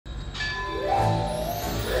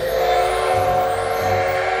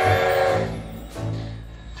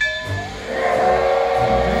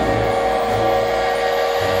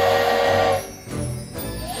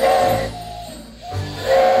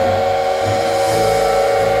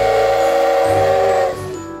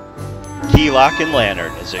Lock and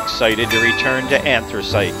Lantern is excited to return to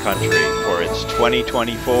Anthracite Country for its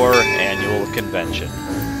 2024 annual convention.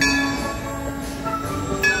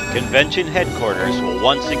 Convention headquarters will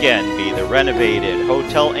once again be the renovated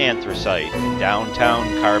Hotel Anthracite in downtown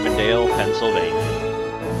Carbondale, Pennsylvania.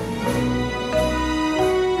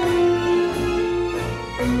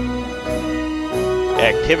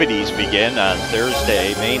 Activities begin on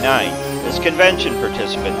Thursday, May 9th, as convention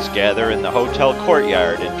participants gather in the hotel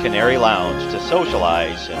courtyard and Canary Lounge to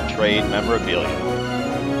socialize and trade memorabilia.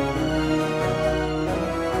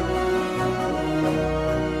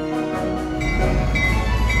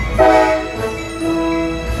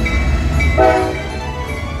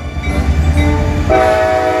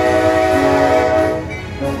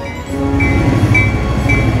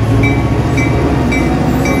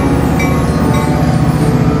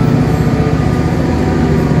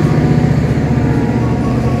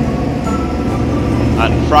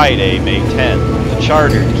 Friday, May 10th, the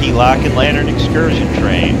chartered Key Lock and Lantern excursion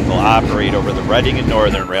train will operate over the Reading and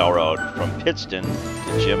Northern Railroad from Pittston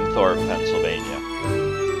to Jim Thorpe, Pennsylvania.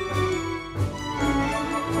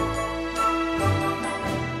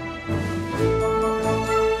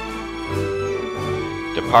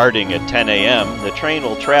 Departing at 10 a.m., the train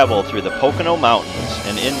will travel through the Pocono Mountains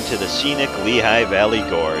and into the scenic Lehigh Valley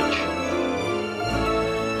Gorge.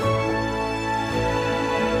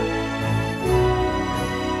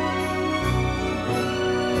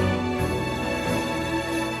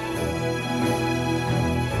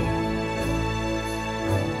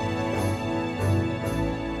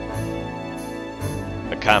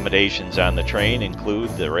 Accommodations on the train include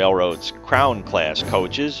the railroad's Crown Class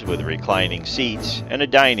coaches with reclining seats and a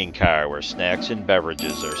dining car where snacks and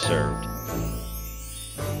beverages are served.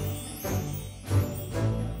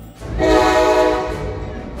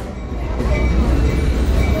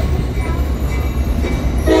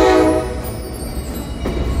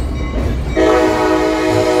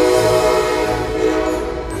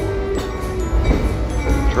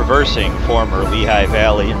 Traversing former Lehigh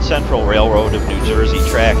Valley and Central Railroad of New Jersey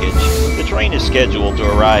trackage, the train is scheduled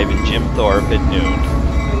to arrive in Jim Thorpe at noon.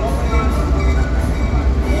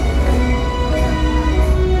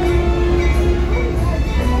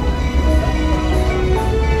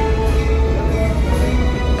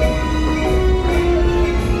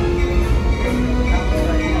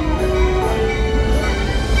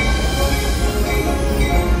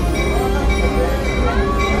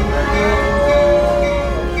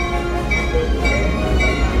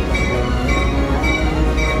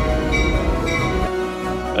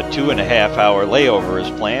 A 2.5-hour layover is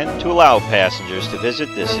planned to allow passengers to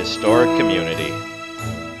visit this historic community.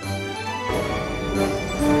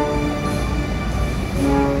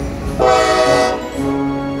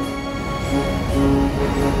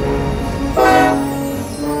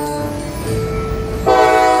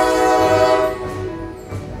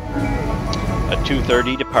 A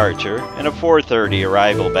 2:30 departure and a 4:30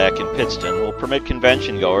 arrival back in Pittston will permit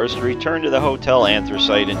convention goers to return to the Hotel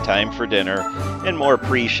Anthracite in time for dinner and more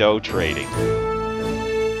pre-show trading.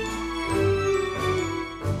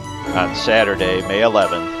 On Saturday, May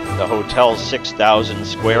 11th, the hotel's 6,000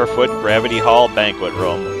 square foot Gravity Hall banquet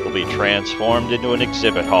room will be transformed into an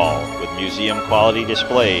exhibit hall with museum quality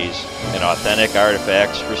displays and authentic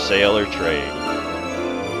artifacts for sale or trade.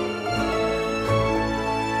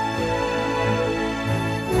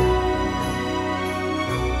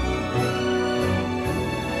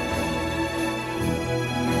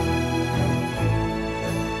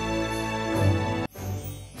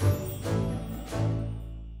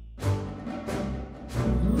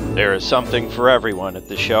 There is something for everyone at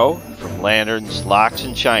the show, from lanterns, locks,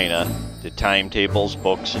 and china to timetables,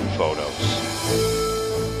 books, and photos.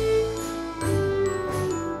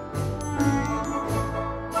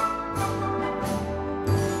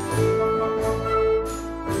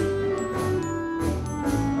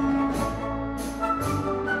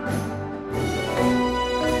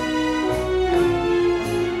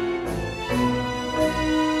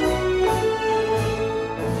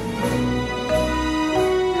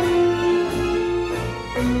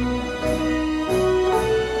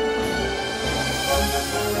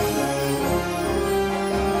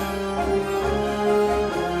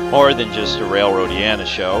 More than just a Railroadiana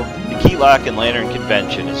show, the Key Lock and Lantern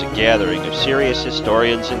Convention is a gathering of serious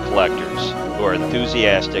historians and collectors who are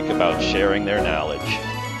enthusiastic about sharing their knowledge.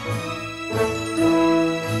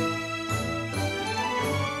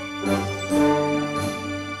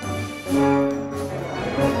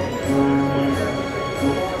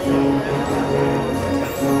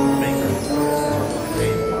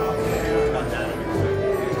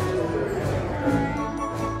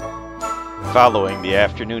 Following the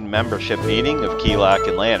afternoon membership meeting of Key Lock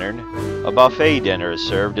and Lantern, a buffet dinner is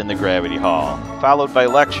served in the Gravity Hall, followed by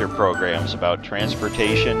lecture programs about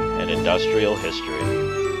transportation and industrial history.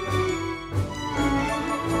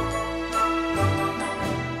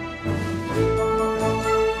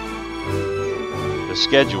 The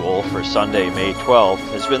schedule for Sunday, May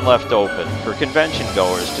 12th has been left open for convention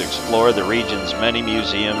goers to explore the region's many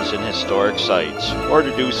museums and historic sites, or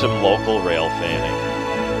to do some local rail fanning.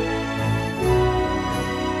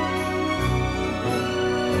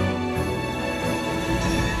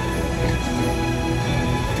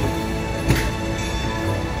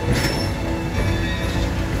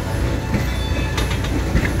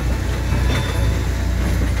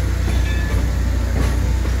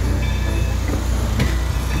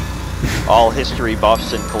 All history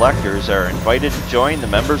buffs and collectors are invited to join the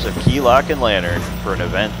members of Key Lock and Lantern for an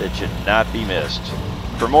event that should not be missed.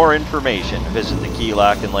 For more information, visit the Key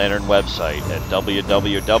Lock and Lantern website at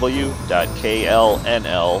www.klnl.org.